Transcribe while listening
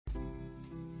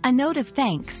A note of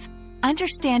thanks.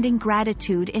 Understanding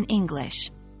gratitude in English.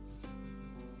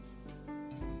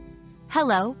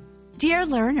 Hello, dear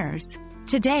learners.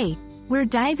 Today, we're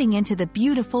diving into the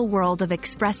beautiful world of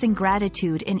expressing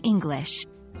gratitude in English.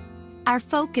 Our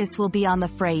focus will be on the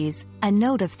phrase, a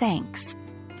note of thanks.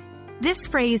 This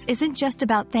phrase isn't just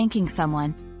about thanking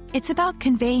someone, it's about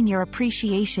conveying your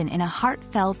appreciation in a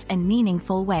heartfelt and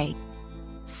meaningful way.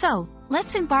 So,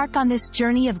 let's embark on this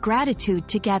journey of gratitude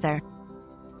together.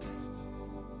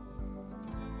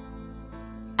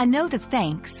 A note of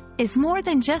thanks is more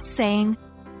than just saying,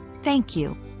 thank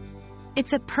you.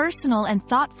 It's a personal and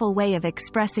thoughtful way of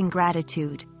expressing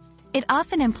gratitude. It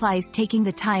often implies taking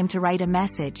the time to write a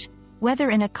message, whether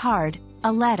in a card,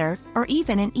 a letter, or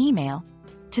even an email,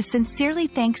 to sincerely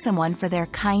thank someone for their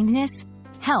kindness,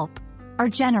 help, or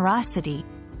generosity.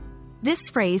 This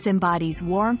phrase embodies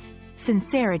warmth,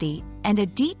 sincerity, and a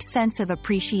deep sense of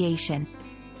appreciation.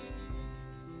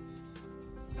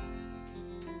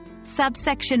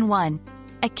 Subsection 1.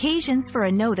 Occasions for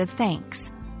a note of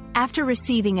thanks. After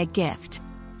receiving a gift.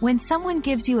 When someone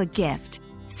gives you a gift,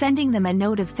 sending them a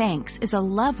note of thanks is a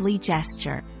lovely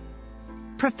gesture.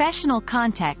 Professional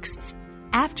contexts.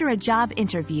 After a job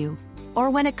interview, or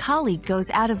when a colleague goes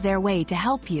out of their way to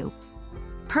help you.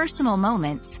 Personal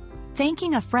moments.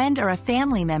 Thanking a friend or a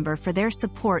family member for their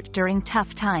support during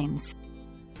tough times.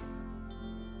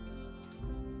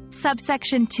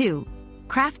 Subsection 2.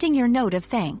 Crafting your note of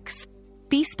thanks.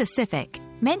 Be specific.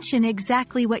 Mention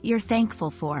exactly what you're thankful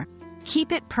for.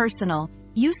 Keep it personal.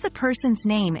 Use the person's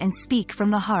name and speak from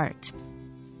the heart.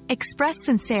 Express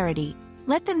sincerity.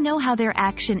 Let them know how their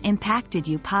action impacted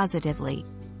you positively.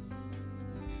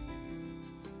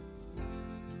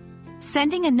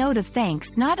 Sending a note of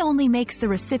thanks not only makes the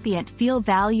recipient feel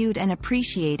valued and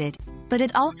appreciated, but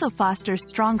it also fosters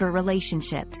stronger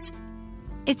relationships.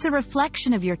 It's a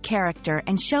reflection of your character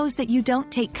and shows that you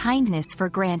don't take kindness for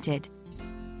granted.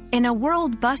 In a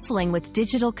world bustling with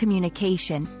digital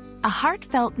communication, a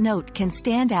heartfelt note can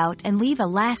stand out and leave a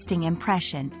lasting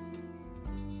impression.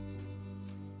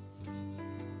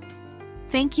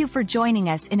 Thank you for joining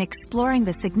us in exploring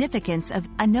the significance of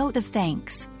a note of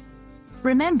thanks.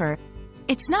 Remember,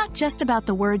 it's not just about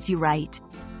the words you write,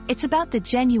 it's about the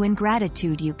genuine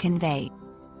gratitude you convey.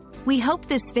 We hope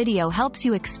this video helps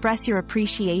you express your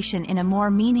appreciation in a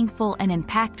more meaningful and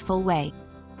impactful way.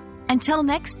 Until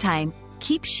next time,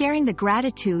 keep sharing the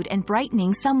gratitude and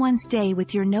brightening someone's day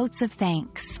with your notes of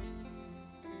thanks.